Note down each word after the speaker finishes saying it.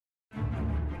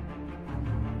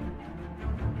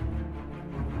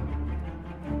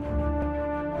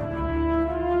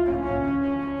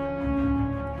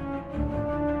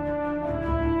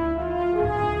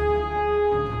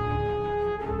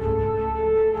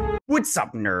What's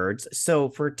up, nerds? So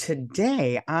for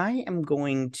today, I am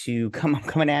going to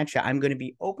coming at you. I'm going to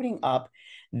be opening up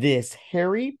this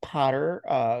Harry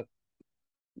Potter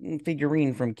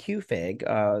figurine from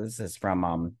Qfig. This is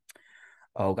from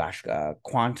oh gosh,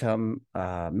 Quantum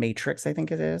Matrix, I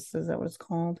think it is. Is that what it's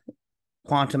called?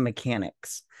 Quantum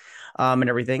Mechanics. And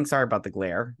everything. Sorry about the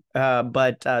glare.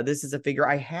 But this is a figure.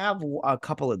 I have a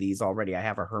couple of these already. I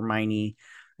have a Hermione.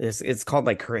 It's called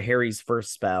like Harry's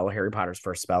first spell, Harry Potter's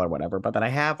first spell or whatever. But then I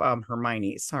have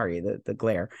Hermione. Sorry, the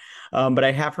glare. But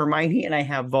I have Hermione and I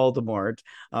have Voldemort.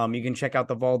 You can check out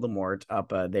the Voldemort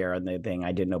up there on the thing.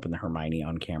 I didn't open the Hermione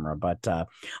on camera, but I'm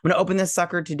gonna open this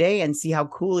sucker today and see how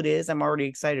cool it is. I'm already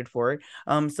excited for it.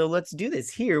 So let's do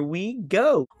this. Here we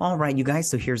go. All right, you guys.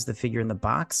 So here's the figure in the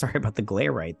box. Sorry about the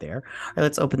glare right there. All right,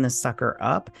 let's open this sucker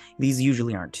up. These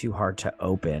usually aren't too hard to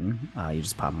open. You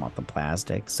just pop them off the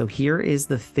plastic. So here is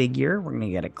the figure. We're going to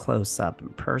get it close up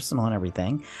and personal and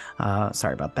everything.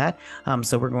 Sorry about that.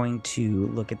 So we're going to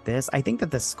look at this. I think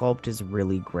that the sculpt is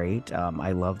really great.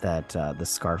 I love that the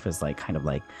scarf is like kind of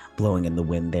like blowing in the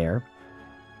wind there.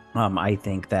 I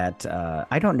think that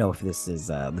I don't know if this is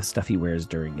the stuff he wears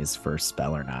during his first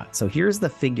spell or not. So here's the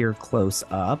figure close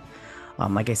up.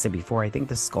 Like I said before, I think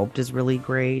the sculpt is really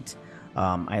great.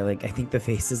 I think the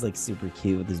face is like super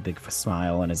cute with his big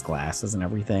smile and his glasses and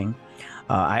everything.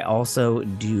 I also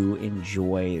do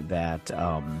enjoy that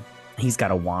he's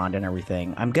got a wand and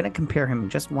everything. I'm gonna compare him in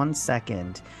just 1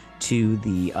 second to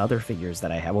the other figures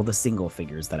that I have. Well, the single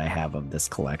figures that I have of this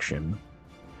collection.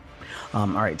 All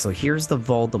right, so here's the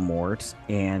Voldemort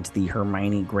and the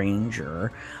Hermione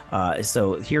Granger.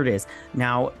 So here it is.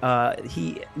 Now,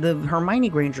 the Hermione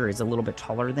Granger is a little bit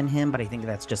taller than him, but I think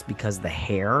that's just because the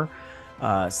hair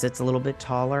sits a little bit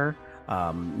taller.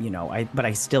 But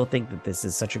I still think that this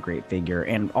is such a great figure,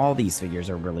 and all these figures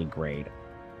are really great.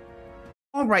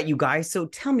 All right, you guys. So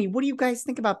tell me, what do you guys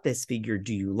think about this figure?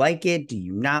 Do you like it? Do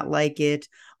you not like it?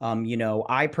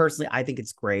 I personally, I think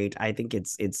it's great. I think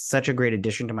it's such a great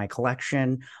addition to my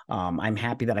collection. I'm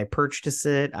happy that I purchased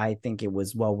it. I think it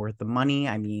was well worth the money.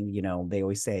 I mean, they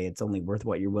always say it's only worth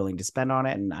what you're willing to spend on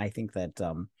it, and I think that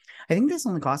I think this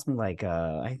only cost me like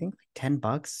I think like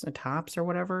 $10 a tops or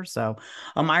whatever. So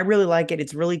I really like it.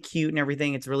 It's really cute and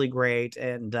everything. It's really great.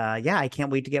 And yeah, I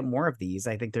can't wait to get more of these.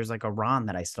 I think there's like a Ron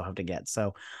that I still have to get.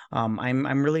 So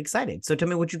I'm really excited. So tell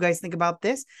me what you guys think about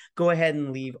this. Go ahead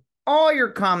and leave all your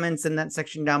comments in that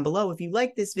section down below. If you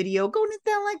like this video, go and hit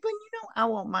that like button. I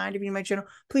won't mind. If you're new to my channel,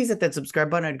 please hit that subscribe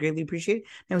button. I'd greatly appreciate it.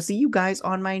 And I'll see you guys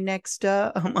on my next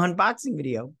unboxing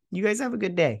video. You guys have a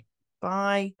good day.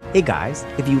 Bye. Hey guys,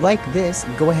 if you like this,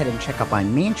 go ahead and check out my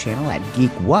main channel at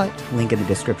Geek What, link in the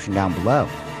description down below.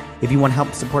 If you want to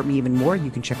help support me even more,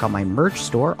 you can check out my merch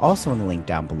store, also in the link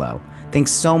down below.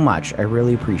 Thanks so much. I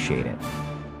really appreciate it.